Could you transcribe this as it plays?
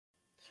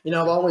You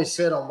know, I've always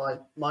said on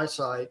my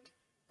site,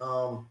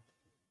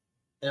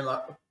 in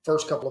my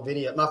first couple of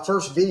videos, my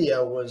first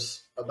video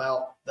was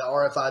about the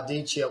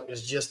RFID chip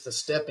is just the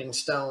stepping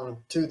stone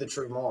to the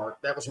true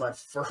mark. That was my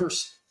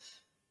first,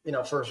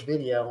 first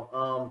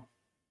video.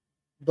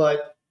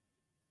 But,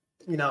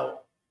 you know,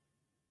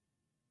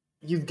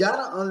 you've got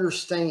to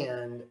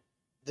understand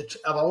that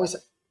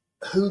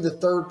who the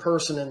third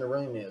person in the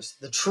room is.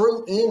 The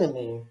true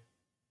enemy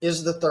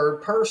is the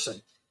third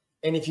person.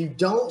 And if you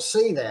don't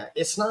see that,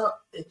 it's not,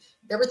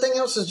 everything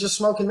else is just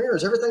smoke and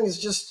mirrors. Everything is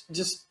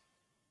just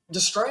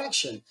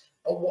distraction.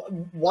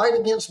 White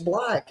against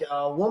black,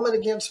 woman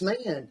against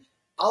man.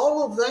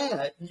 All of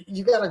that,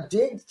 you got to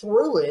dig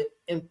through it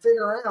and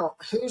figure out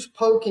who's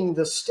poking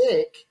the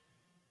stick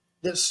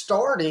that's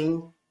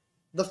starting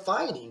the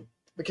fighting,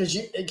 because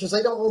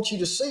they don't want you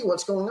to see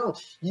what's going on.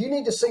 You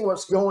need to see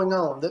what's going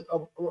on,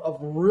 of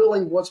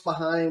really what's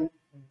behind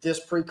this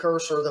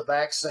precursor, the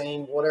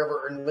vaccine,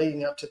 whatever, and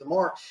leading up to the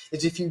mark.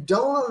 Is if you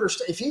don't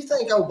understand, if you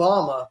think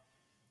Obama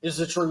is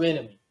the true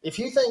enemy, if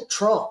you think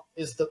Trump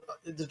is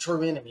the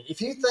true enemy,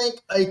 if you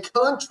think a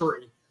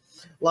country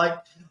like,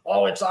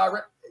 oh, it's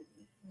Iraq,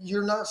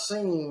 you're not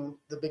seeing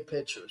the big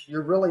pictures.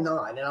 You're really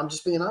not. And I'm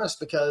just being honest,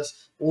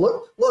 because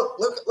look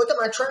at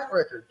my track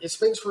record. It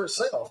speaks for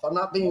itself. I'm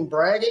not being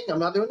bragging. I'm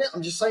not doing that.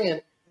 I'm just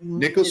saying.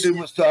 Nicholson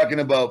was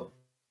talking about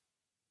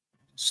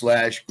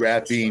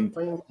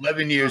 /graphene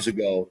 11 years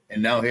ago,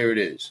 and now here it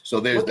is.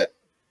 So there's that.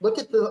 Look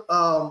at the,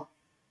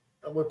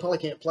 we probably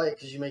can't play it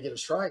because you may get a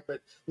strike,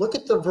 but look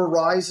at the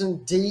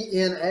Verizon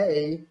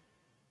DNA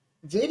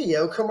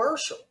video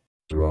commercial.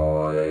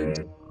 Right.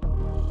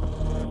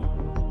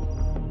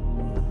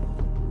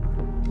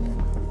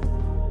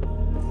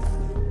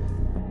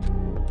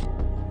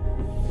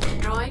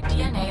 Droid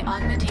DNA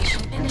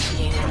augmentation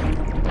initiated.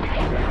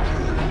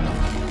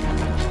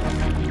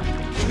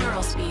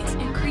 Neural speeds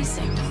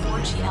increasing to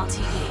 4G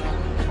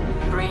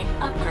LTE. Brain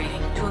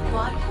upgrading to a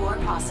quad-core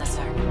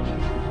processor.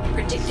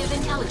 Predictive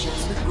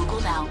intelligence with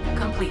Google Now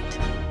complete.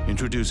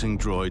 Introducing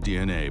Droid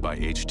DNA by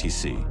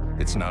HTC.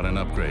 It's not an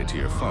upgrade to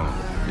your phone,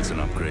 it's an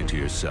upgrade to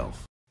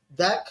yourself.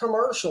 That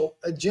commercial,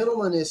 a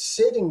gentleman is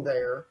sitting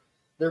there.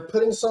 They're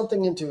putting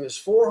something into his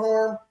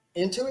forearm,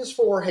 into his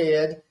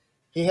forehead.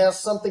 He has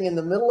something in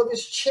the middle of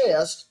his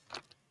chest,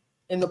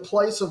 in the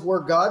place of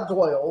where God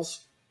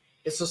dwells.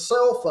 It's a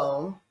cell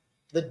phone.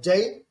 The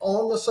date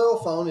on the cell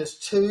phone is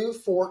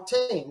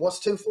 2/14. What's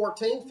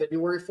 2/14?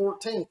 February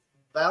 14th.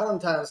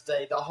 Valentine's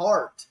Day, the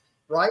heart,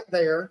 right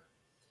there.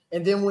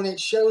 And then when it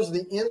shows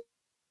the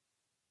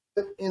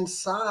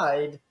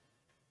inside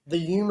the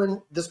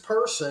human, this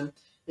person,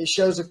 it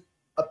shows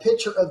a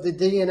picture of the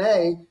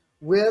DNA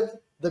with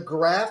the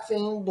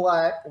graphene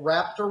black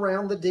wrapped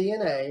around the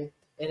DNA.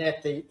 And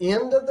at the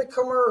end of the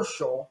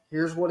commercial,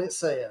 here's what it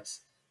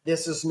says.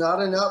 This is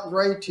not an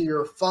upgrade to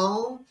your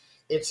phone.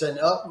 It's an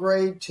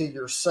upgrade to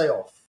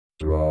yourself.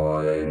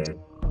 Right.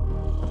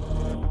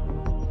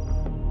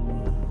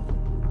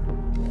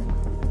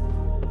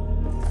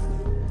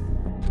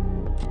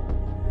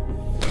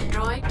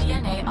 Droid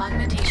DNA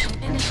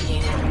augmentation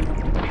initiated.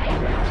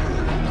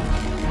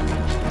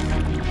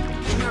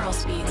 Neural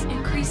speeds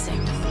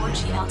increasing to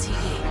 4G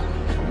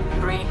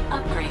LTE. Brain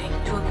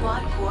upgrading to a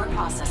quad-core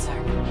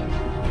processor.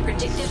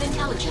 Predictive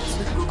intelligence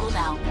with Google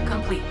Now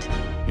complete.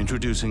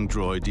 Introducing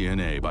Droid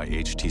DNA by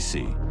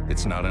HTC.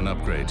 It's not an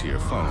upgrade to your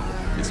phone,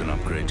 it's an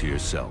upgrade to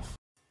yourself.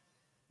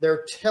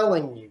 They're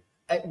telling you,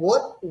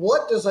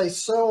 what does a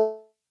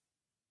cell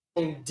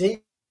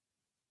degrade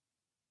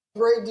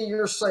to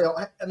your cell?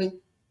 I mean,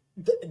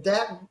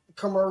 that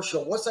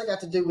commercial, what's that got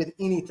to do with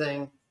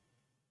anything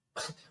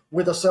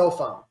with a cell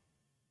phone?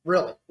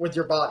 Really, with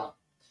your body?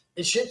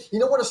 It should. You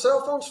know what a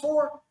cell phone's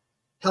for?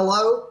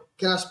 Hello,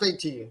 can I speak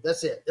to you?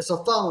 That's it. It's a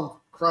phone,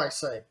 for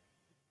Christ's sake.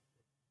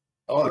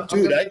 Oh,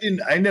 dude,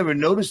 I never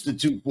noticed the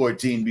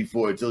 214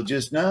 before until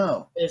just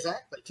now.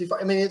 Exactly.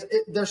 I mean,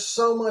 there's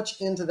so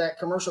much into that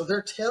commercial.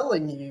 They're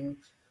telling you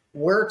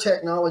where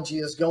technology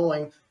is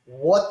going,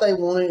 what they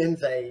want to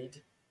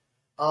invade.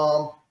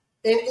 And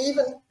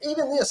even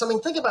this, I mean,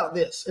 think about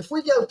this. If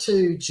we go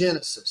to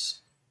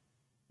Genesis,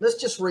 let's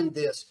just read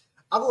this.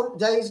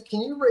 DAYZ,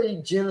 can you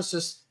read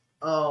Genesis?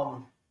 I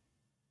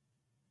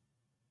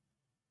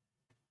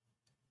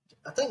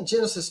think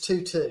Genesis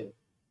 2:2.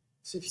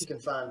 See if you can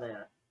find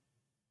that.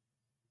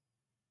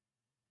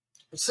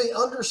 See,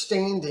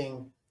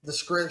 understanding the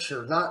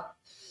scripture, not,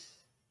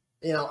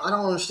 I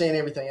don't understand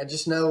everything. I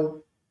just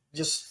know,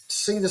 just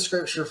see the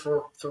scripture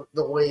for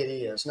the way it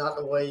is, not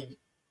the way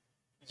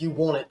you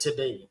want it to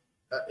be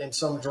in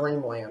some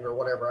dreamland or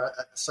whatever.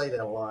 I say that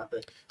a lot.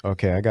 But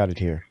okay, I got it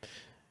here.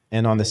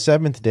 And on the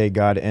seventh day,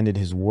 God ended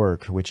his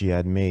work which he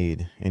had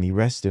made, and he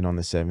rested on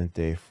the seventh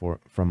day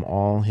from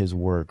all his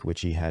work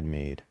which he had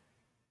made.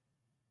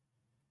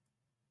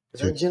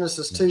 Is that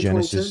Genesis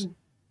 2:22?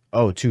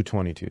 Oh,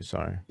 2:22,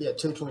 sorry. Yeah,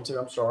 2:22,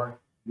 I'm sorry.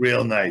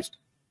 Real nice.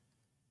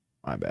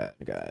 My bad,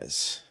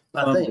 guys.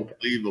 I think.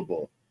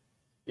 Unbelievable.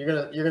 You're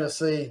gonna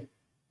see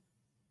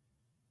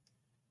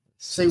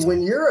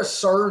when you're a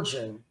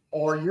surgeon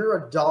or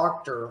you're a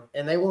doctor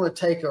and they want to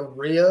take a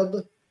rib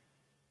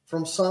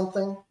from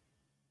something,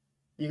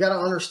 you got to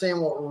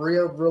understand what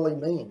rib really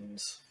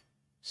means.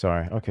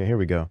 Sorry. Okay, here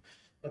we go.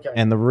 Okay.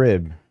 And the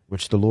rib,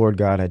 which the Lord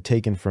God had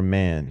taken from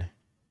man,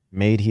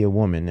 made he a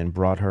woman and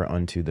brought her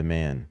unto the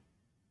man.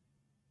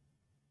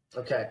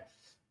 Okay.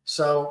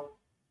 So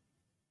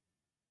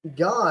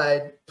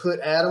God put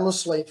Adam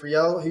asleep. For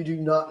y'all who do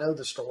not know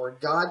the story,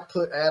 God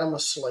put Adam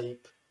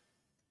asleep,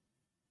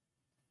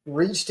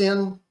 reached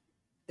in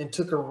and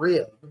took a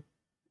rib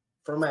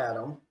from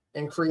Adam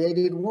and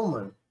created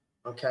woman.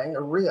 Okay,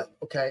 a rib.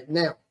 Okay,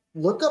 now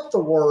look up the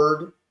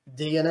word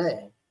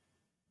DNA.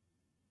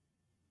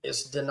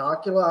 It's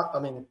dinocular. I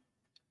mean,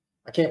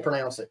 I can't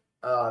pronounce it.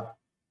 Put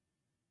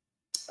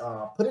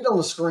it on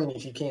the screen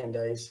if you can,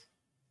 DAYZ.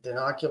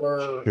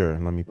 Dinocular. Sure,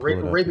 let me pull it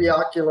up.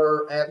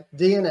 Ribiocular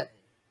DNA.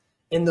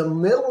 In the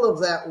middle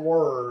of that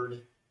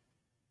word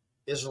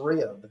is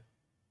rib.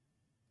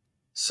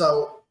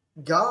 So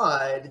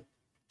God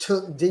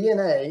took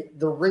DNA,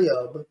 the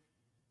rib,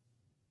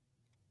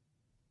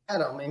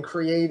 Adam, and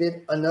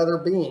created another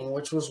being,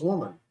 which was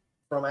woman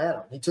from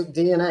Adam. He took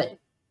DNA,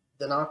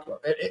 dinocular.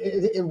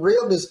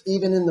 Rib is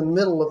even in the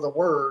middle of the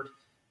word,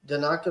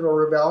 dinocular,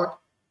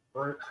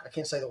 or I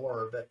can't say the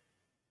word, but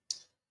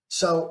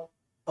so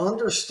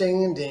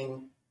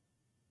understanding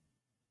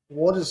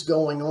what is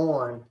going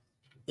on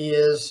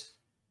is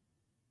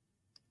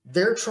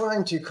they're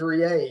trying to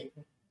create,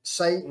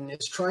 Satan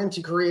is trying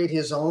to create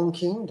his own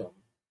kingdom.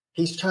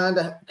 He's trying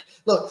to,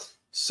 look,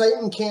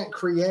 Satan can't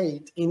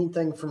create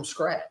anything from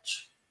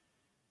scratch.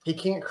 He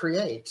can't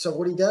create. So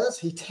what he does,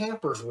 he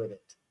tampers with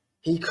it.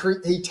 He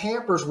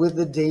tampers with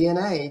the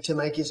DNA to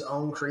make his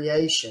own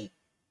creation.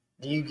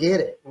 Do you get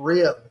it?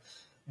 Rib,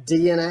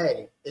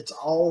 DNA, it's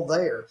all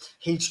there.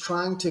 He's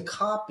trying to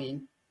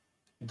copy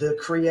the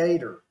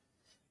creator.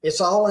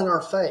 It's all in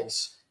our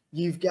face.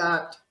 You've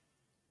got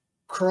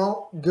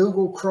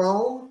Google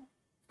Chrome,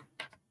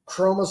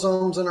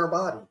 chromosomes in our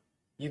body.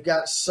 You've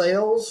got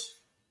cells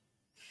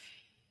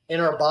in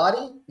our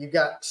body. You've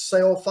got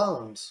cell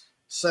phones,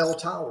 cell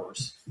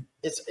towers.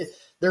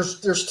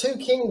 There's two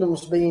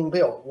kingdoms being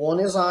built. One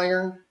is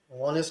iron,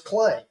 one is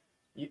clay.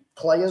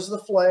 Clay is the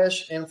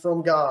flesh and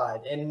from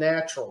God and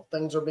natural.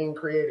 Things are being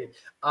created.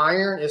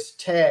 Iron is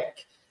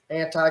tech,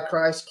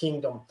 Antichrist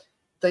kingdom.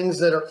 Things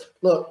that are,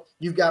 look,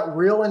 you've got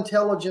real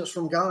intelligence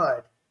from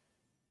God,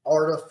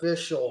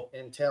 artificial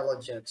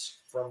intelligence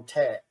from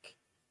tech.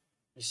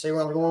 You see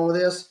where I'm going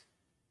with this?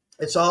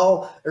 It's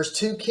all, there's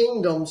two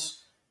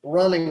kingdoms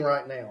running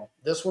right now.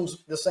 This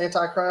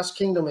Antichrist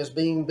kingdom is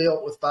being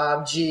built with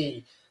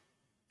 5G,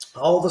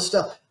 all the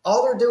stuff.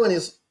 All they're doing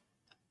is,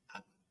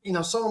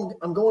 so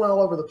I'm going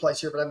all over the place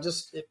here, but I'm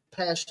just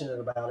passionate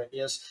about it,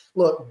 is,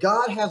 look,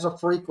 God has a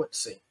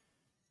frequency.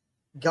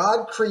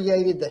 God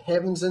created the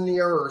heavens and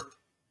the earth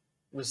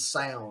with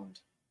sound,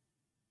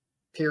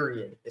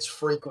 period. It's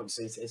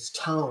frequencies, it's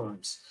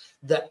tones.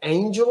 The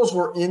angels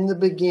were in the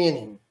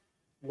beginning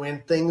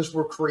when things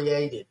were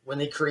created, when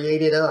he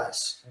created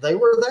us. They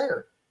were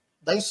there.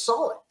 They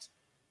saw it,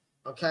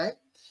 okay?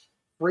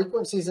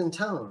 Frequencies and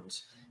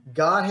tones.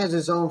 God has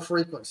his own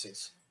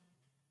frequencies.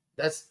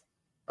 That's,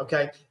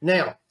 okay?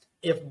 Now,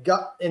 if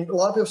God, and a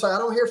lot of people say, I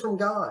don't hear from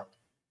God.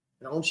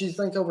 And I want you to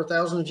think over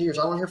thousands of years,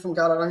 I don't hear from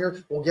God, I don't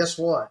hear. Well, guess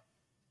what?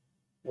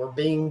 We're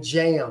being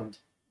jammed.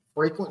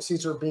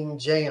 Frequencies are being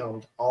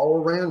jammed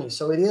all around you.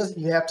 So it is,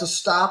 you have to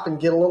stop and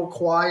get a little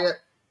quiet.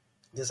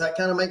 Does that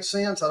kind of make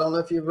sense? I don't know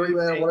if you agree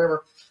with that or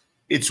whatever.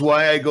 It's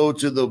why I go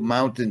to the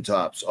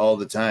mountaintops all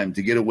the time,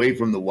 to get away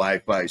from the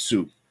Wi-Fi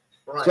soup.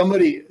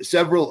 Right.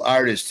 Several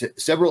artists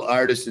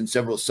and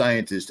several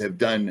scientists have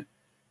done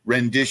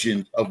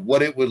renditions of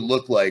what it would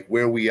look like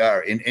where we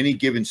are in any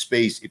given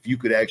space if you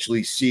could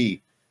actually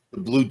see the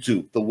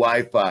Bluetooth, the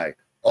Wi-Fi,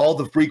 all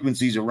the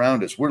frequencies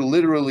around us. We're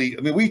literally,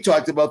 I mean, we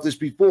talked about this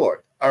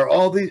before.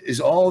 Is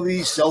all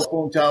these cell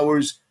phone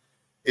towers,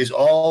 is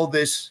all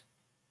this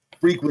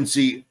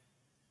frequency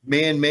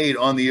man-made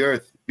on the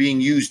earth being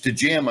used to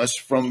jam us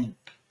from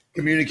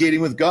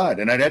communicating with God?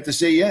 And I'd have to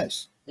say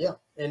yes. Yeah.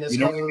 And it's, you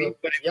know what I mean?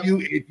 But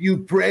if you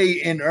pray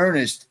in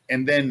earnest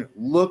and then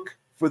look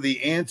for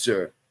the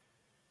answer,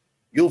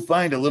 you'll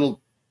find a little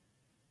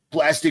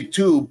plastic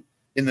tube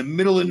in the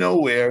middle of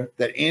nowhere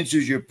that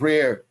answers your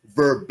prayer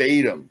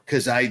verbatim,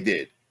 because I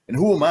did. And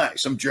who am I?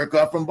 Some jerk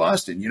off from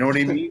Boston. You know what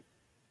I mean?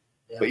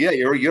 Yeah. But yeah,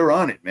 you're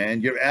on it,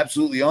 man. You're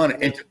absolutely on it.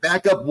 And to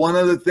back up one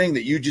other thing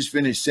that you just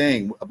finished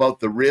saying about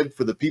the rib,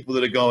 for the people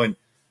that are going,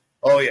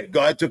 oh yeah,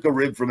 God took a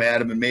rib from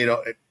Adam and made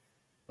all. Let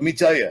me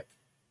tell you,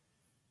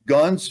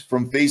 Guns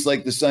from Face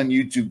Like the Sun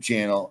YouTube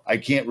channel. I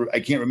can't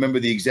remember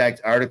the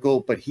exact article,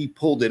 but he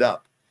pulled it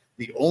up.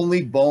 The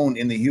only bone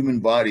in the human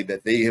body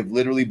that they have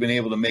literally been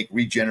able to make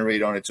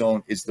regenerate on its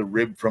own is the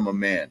rib from a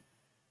man.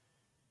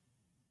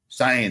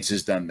 Science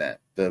has done that.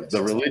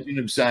 The religion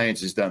of science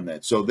has done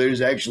that. So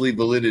there's actually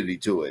validity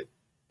to it.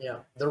 Yeah.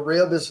 The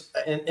rib is,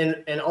 and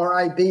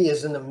RIB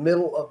is in the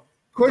middle of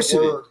course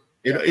it is.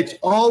 It's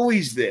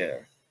always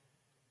there.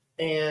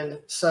 And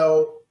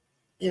so,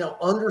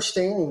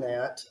 understanding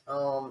that,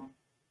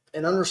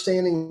 and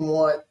understanding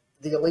what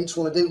the elites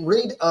want to do.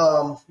 Read,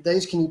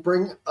 DAYZ, can you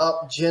bring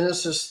up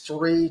Genesis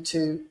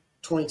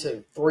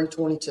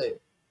 3:22?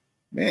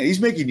 Man, he's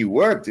making you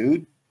work,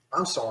 dude.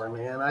 I'm sorry,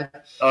 man.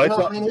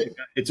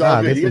 It's all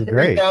good. This is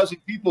great. 3,000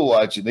 people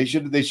watching. They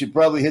should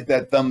probably hit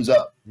that thumbs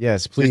up.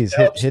 Yes, please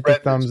hit the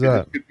thumbs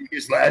up. It could be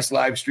his last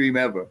live stream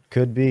ever.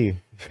 Could be.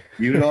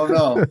 You don't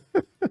know.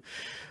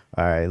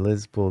 All right,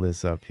 let's pull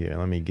this up here.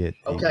 Let me get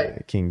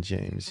the, King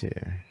James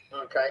here.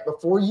 Okay,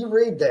 before you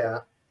read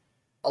that,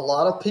 a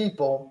lot of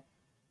people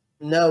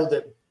know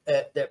that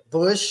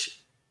Bush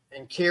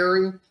and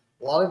Kerry,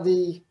 a lot of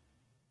the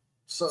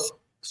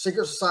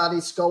secret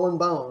society Skull and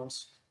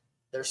Bones,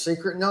 their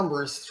secret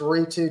number is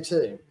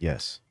 322.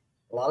 Yes.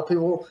 A lot of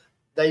people,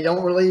 they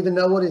don't really even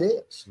know what it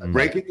is. Okay?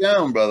 Break it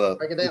down, brother.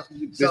 Break it down.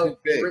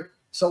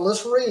 So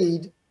let's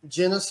read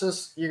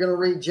Genesis. You're going to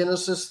read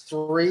Genesis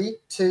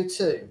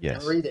 3:22. Yes.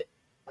 And read it.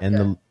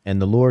 Okay.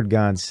 And the Lord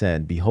God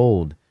said,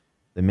 behold,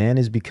 the man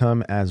is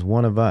become as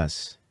one of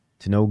us,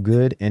 to know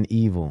good and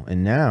evil.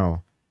 And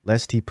now,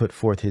 lest he put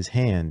forth his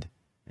hand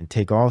and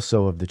take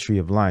also of the tree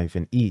of life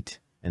and eat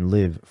and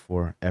live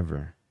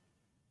forever.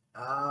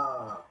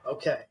 Ah,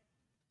 okay.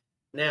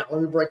 Now,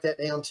 let me break that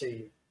down to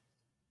you.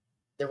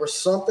 There was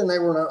something they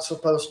were not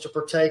supposed to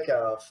partake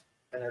of,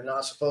 and they're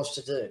not supposed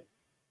to do.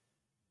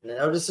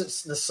 Notice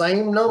it's the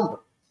same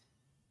number.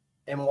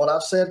 And what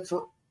I've said,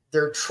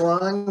 they're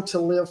trying to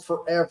live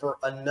forever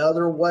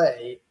another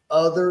way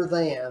other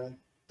than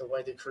the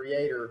way the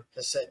Creator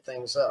has set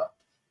things up.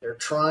 They're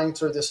trying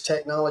through this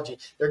technology.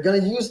 They're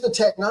going to use the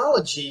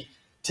technology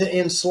to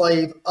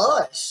enslave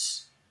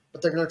us,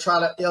 but they're going to try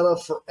to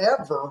live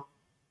forever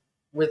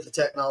with the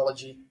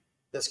technology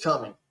that's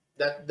coming.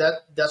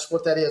 That's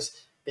what that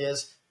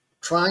is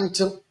trying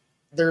to,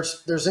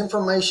 there's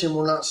information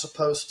we're not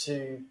supposed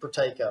to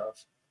partake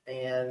of,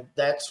 and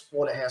that's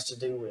what it has to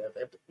do with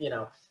it, you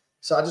know.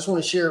 So I just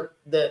want to share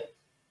that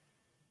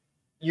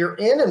your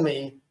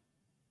enemy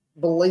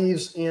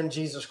believes in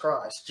Jesus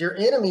Christ. Your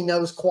enemy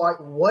knows quite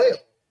well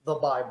the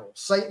Bible.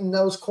 Satan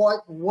knows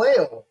quite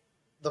well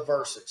the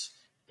verses.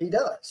 He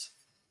does.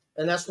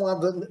 And that's why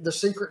the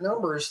secret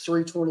number is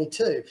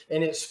 322.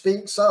 And it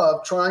speaks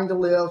of trying to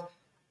live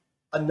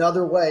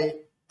another way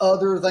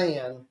other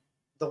than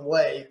the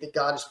way that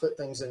God has put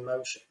things in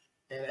motion.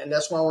 And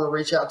that's why I want to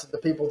reach out to the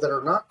people that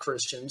are not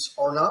Christians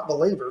or not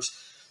believers,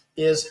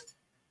 is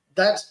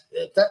that's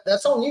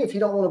on you if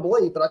you don't want to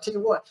believe. But I tell you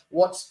what,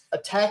 what's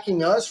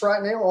attacking us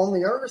right now on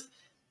the earth,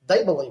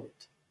 they believe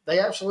it. They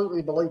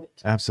absolutely believe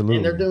it. Absolutely.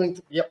 And they're doing,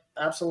 yep,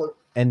 absolutely.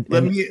 And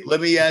let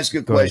me ask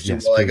a question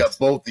while I got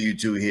both of you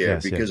two here,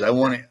 because I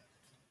want to.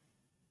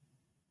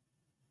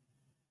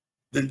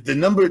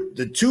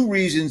 The two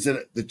reasons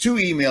that the two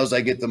emails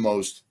I get the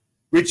most,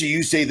 Richie,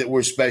 you say that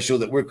we're special,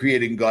 that we're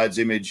created in God's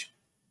image,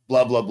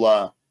 blah, blah,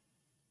 blah.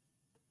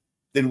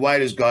 Then why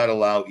does God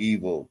allow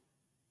evil?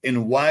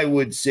 And why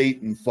would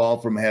Satan fall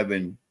from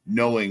heaven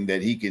knowing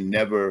that he can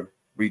never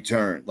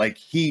return? Like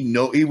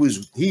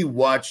he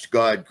watched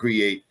God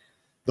create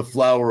the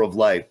flower of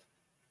life,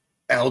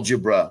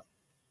 algebra,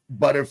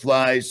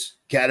 butterflies,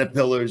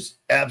 caterpillars,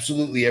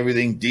 absolutely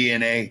everything,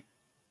 DNA.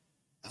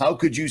 How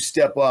could you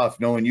step off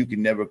knowing you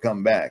can never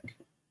come back?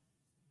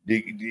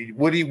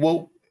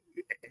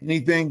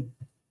 Anything?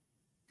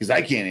 Because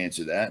I can't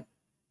answer that.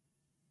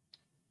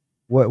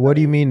 What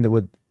do you mean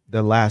with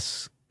the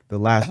last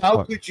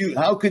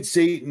how could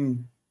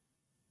Satan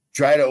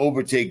try to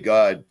overtake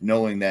God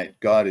knowing that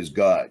God is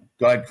God?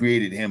 God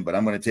created him, but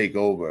I'm going to take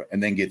over,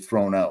 and then get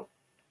thrown out.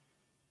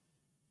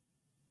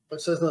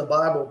 It says in the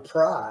Bible,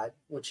 pride,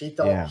 which he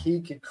thought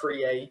he could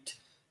create.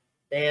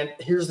 And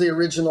here's the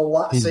original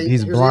lie.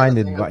 He's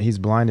blinded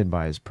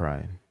by his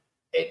pride.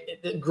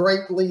 It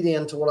great lead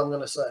into what I'm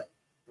going to say.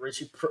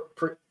 Richie,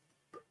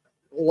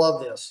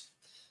 love this.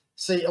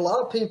 See, a lot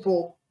of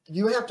people,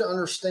 you have to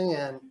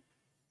understand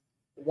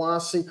why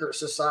secret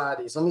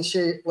societies. Let me show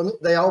you.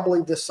 They all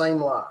believe the same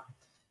lie,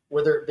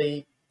 whether it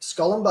be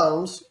Skull and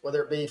Bones,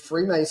 whether it be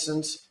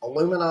Freemasons,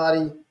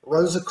 Illuminati,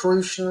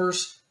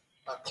 Rosicrucians,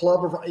 a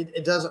club of,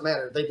 it doesn't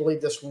matter. They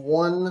believe this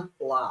one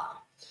lie.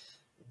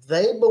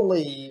 They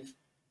believe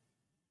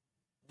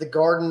the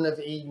Garden of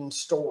Eden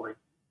story,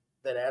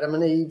 that Adam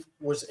and Eve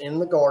was in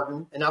the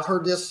garden. And I've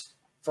heard this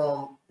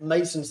from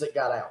Masons that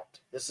got out.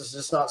 This is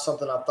just not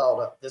something I've thought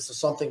of. This is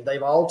something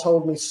they've all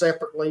told me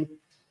separately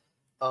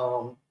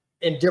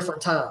in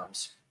different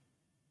times.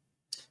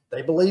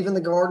 They believe in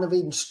the Garden of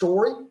Eden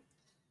story,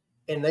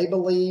 and they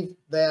believe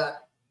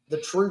that the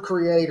true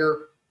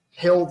creator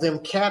held them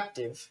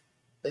captive.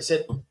 They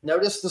said,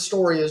 notice the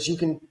story is you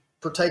can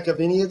partake of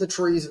any of the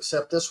trees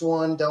except this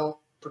one, don't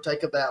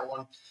partake of that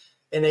one.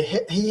 And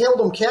he held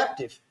them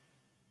captive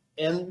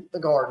in the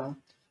garden,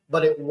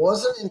 but it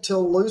wasn't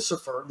until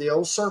Lucifer, the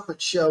old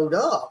serpent, showed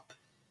up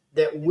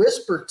that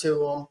whispered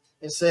to him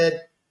and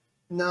said,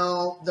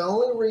 no, the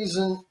only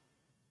reason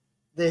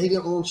that he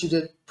didn't want you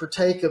to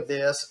partake of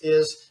this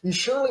is you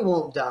surely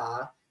won't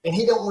die, and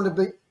he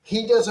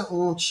doesn't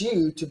want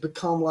you to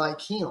become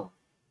like him.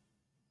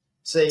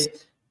 See,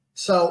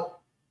 so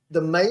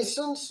the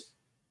Masons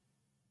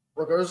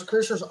regardless of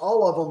Christians,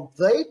 all of them,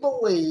 they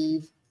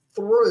believe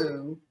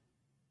through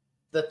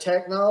the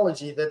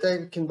technology that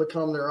they can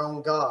become their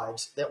own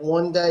gods, that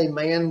one day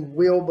man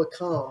will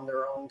become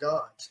their own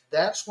gods.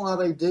 That's why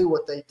they do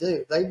what they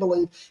do. They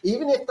believe,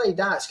 even if they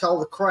die, it's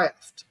called the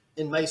craft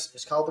in Mason,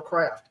 it's called the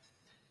craft.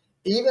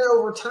 Even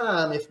over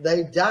time, if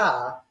they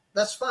die,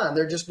 that's fine.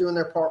 They're just doing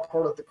their part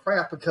of the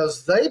craft,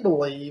 because they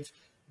believe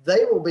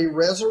they will be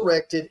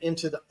resurrected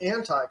into the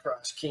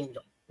Antichrist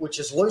kingdom, which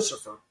is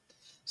Lucifer.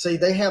 See,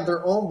 they have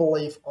their own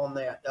belief on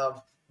that,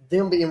 of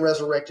them being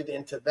resurrected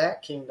into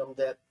that kingdom,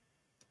 that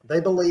they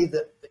believe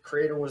that the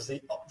Creator was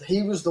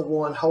he was the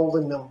one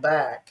holding them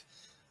back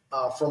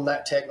from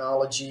that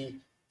technology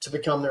to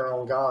become their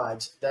own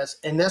gods. That's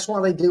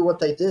why they do what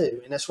they do,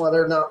 and that's why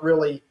they're not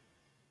really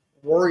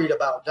worried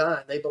about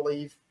dying. They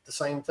believe the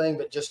same thing,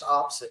 but just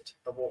opposite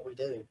of what we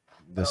do.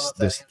 I don't know if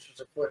that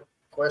answers the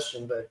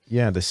question, but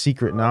yeah, the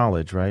secret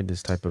knowledge, right?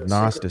 This type of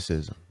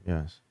Gnosticism.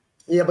 Yes.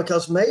 Yeah,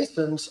 because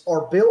Masons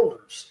are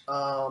builders.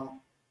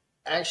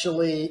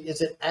 Actually,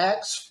 is it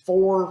Acts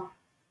 4?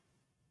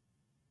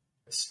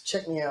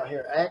 Check me out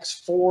here.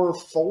 Acts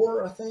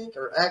 4:4, I think,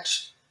 or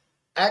Acts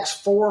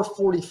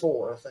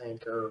 4:44, I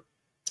think, or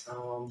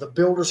the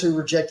builders who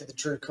rejected the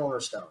true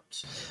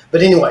cornerstones.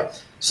 But anyway,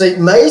 see,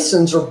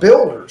 Masons are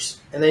builders,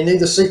 and they knew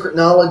the secret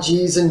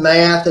knowledges and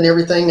math and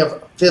everything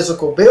of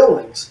physical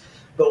buildings.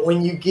 But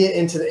when you get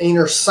into the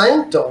inner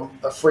sanctum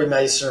of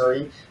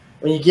Freemasonry,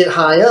 when you get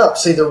high up,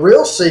 see, the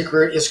real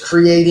secret is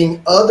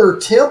creating other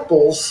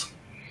temples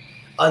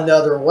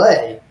another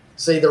way.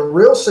 See, the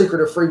real secret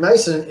of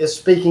Freemason is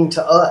speaking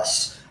to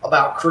us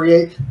about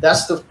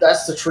that's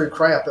the true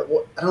craft.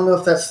 I don't know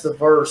if that's the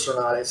verse or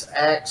not. It's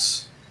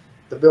Acts,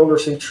 the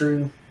builders who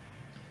true.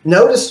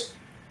 Notice,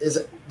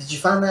 did you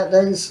find that,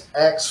 DAYZ?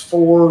 Acts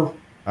 4.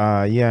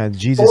 Yeah,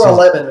 Jesus.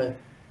 4:11.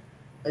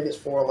 Maybe it's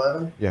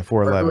 4:11. Yeah,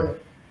 4:11.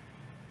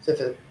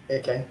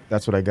 Okay.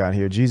 That's what I got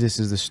here. Jesus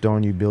is the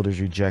stone you builders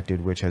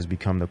rejected, which has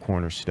become the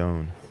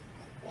cornerstone.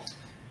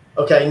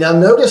 Okay, now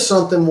notice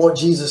something what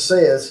Jesus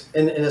says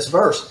in this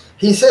verse.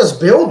 He says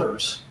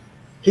builders.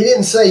 He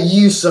didn't say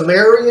you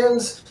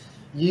Samaritans,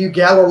 you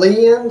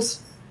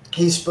Galileans.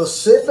 He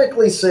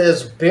specifically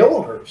says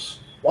builders.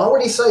 Why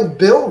would he say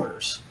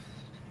builders?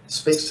 It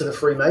speaks to the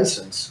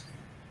Freemasons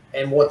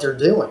and what they're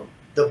doing.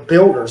 The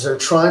builders, they're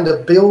trying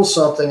to build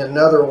something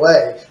another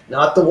way,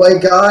 not the way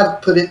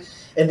God put it.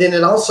 And then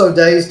it also,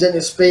 DAYZ, didn't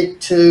it speak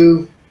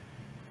to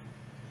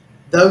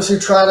those who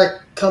try to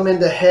come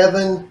into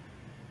heaven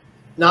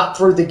not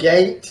through the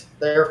gate?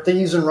 They're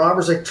thieves and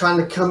robbers. They're trying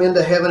to come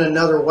into heaven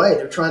another way.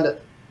 They're trying to,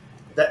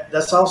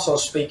 that's also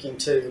speaking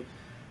to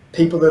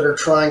people that are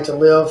trying to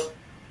live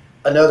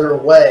another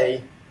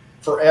way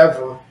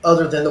forever,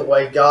 other than the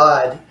way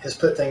God has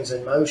put things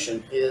in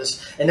motion.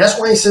 And that's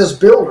why he says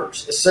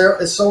builders.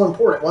 It's so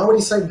important. Why would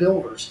he say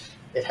builders?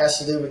 It has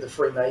to do with the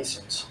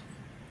Freemasons.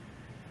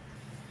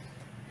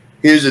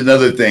 Here's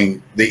another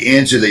thing. The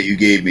answer that you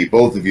gave me,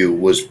 both of you,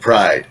 was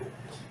pride.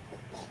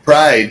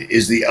 Pride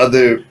is the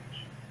other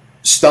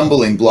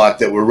stumbling block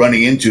that we're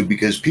running into,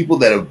 because people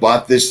that have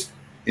bought this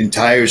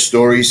entire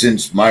story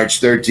since March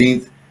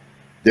 13th,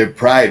 their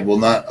pride will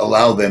not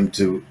allow them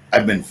to,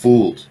 I've been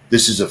fooled.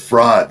 This is a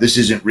fraud. This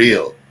isn't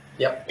real.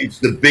 Yep. It's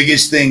the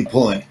biggest thing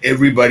pulling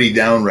everybody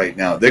down right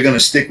now. They're going to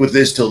stick with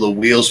this till the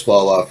wheels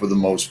fall off for the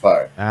most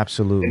part.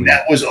 Absolutely. And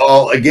that was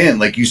all, again,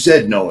 like you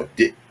said, Noah,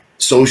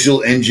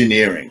 social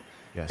engineering.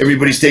 Yes.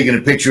 Everybody's taking a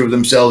picture of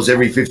themselves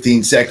every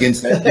 15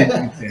 seconds. That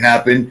didn't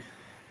happen.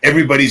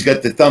 Everybody's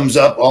got the thumbs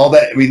up, all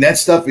that. I mean, that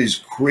stuff is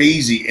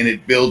crazy, and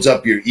it builds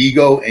up your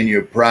ego and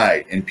your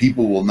pride. And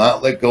people will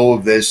not let go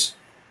of this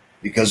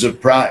because of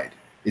pride.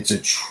 It's a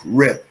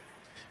trip.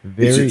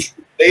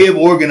 They have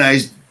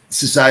organized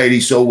society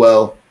so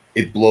well,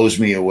 it blows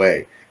me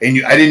away.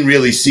 And I didn't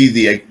really see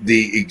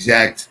the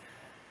exact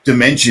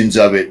dimensions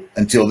of it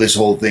until this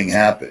whole thing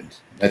happened.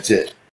 That's it.